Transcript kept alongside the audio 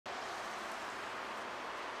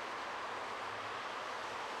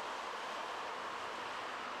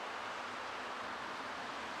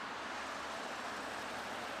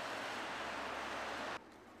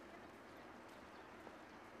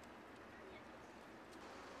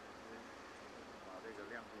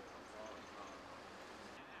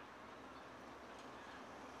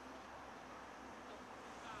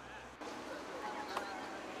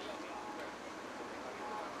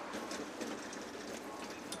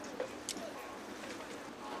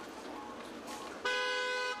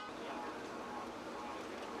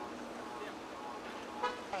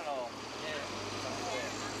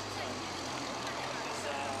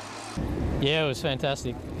Yeah, it was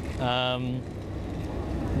fantastic.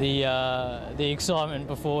 The excitement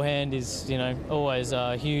beforehand is, always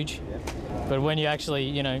huge, but when you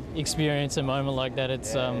actually, experience a moment like that,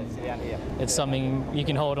 it's something you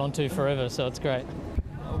can hold on to forever. So it's great.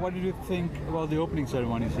 What did you think about the opening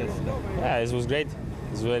ceremonies yesterday? Yeah, it was great.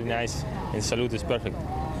 It was very nice, and salute is perfect.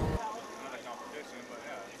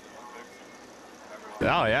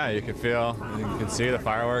 Oh yeah, you can see the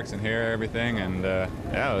fireworks and hear everything, and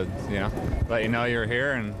yeah, let you know you're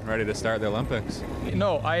here and ready to start the Olympics.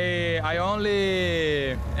 No, I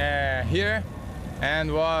only here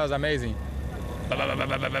and was amazing.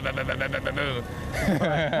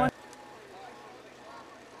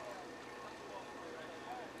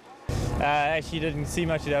 Actually didn't see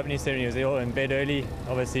much of the opening ceremony. I was all in bed early,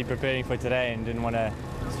 obviously preparing for today, and didn't want to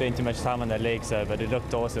spend too much time on the leg, but it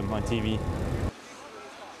looked awesome on TV.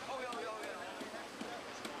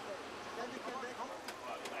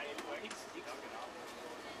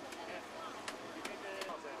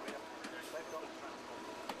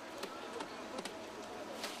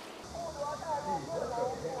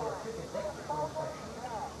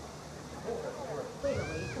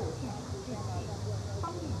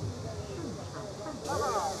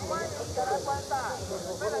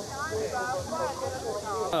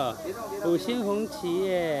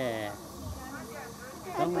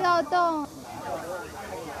不要动。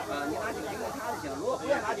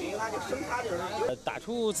打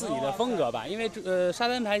出自己的风格吧，因为沙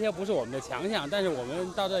滩排球不是我们的强项，但是我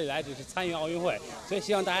们到这里来只是参与奥运会，所以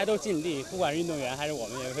希望大家都尽力，不管是运动员还是我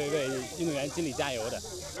们，也会为运动员尽力加油的。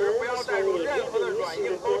不要带入任何的软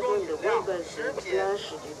硬包装饮料、食品。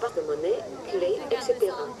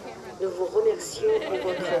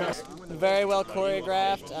Very well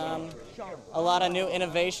choreographed. A lot of new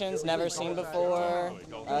innovations never seen before.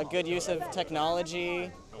 Good use of technology.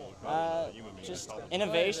 Just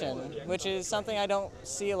innovation, which is something I don't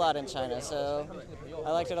see a lot in China, so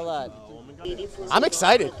I liked it a lot. I'm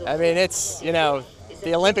excited. I mean, it's,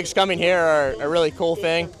 the Olympics coming here are a really cool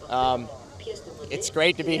thing. It's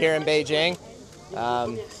great to be here in Beijing,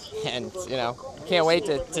 and, can't wait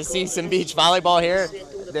to see some beach volleyball here.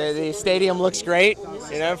 The stadium looks great,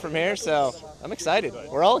 from here, so I'm excited.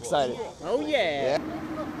 We're all excited. Oh, yeah.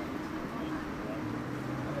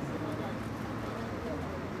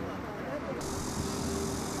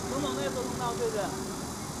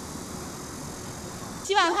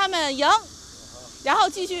 希望他们赢，然后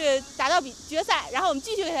继续打到决赛，然后我们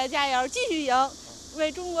继续给他加油，继续赢，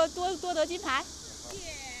为中国多得金牌。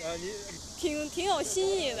挺有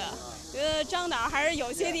新意的，觉得张导还是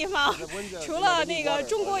有些地方，除了那个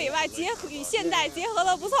中国以外，与现代结合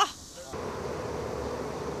的不错。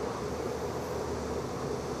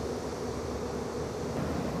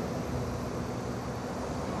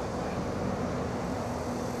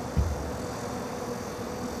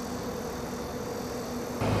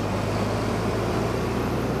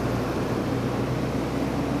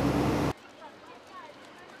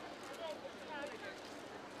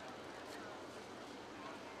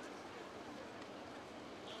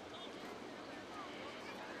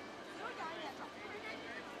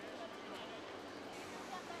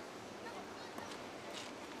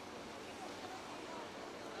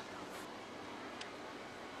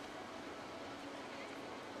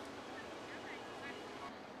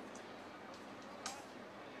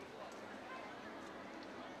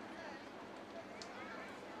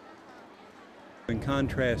 In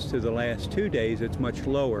contrast to the last 2 days, it's much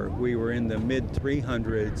lower. We were in the mid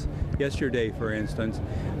 300s yesterday, for instance.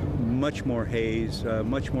 Much more haze,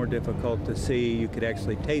 much more difficult to see. You could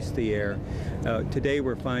actually taste the air. Today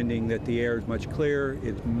we're finding that the air is much clearer.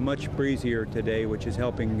 It's much breezier today, which is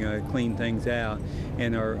helping clean things out.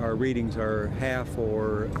 And our readings are half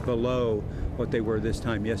or below what they were this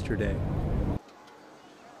time yesterday.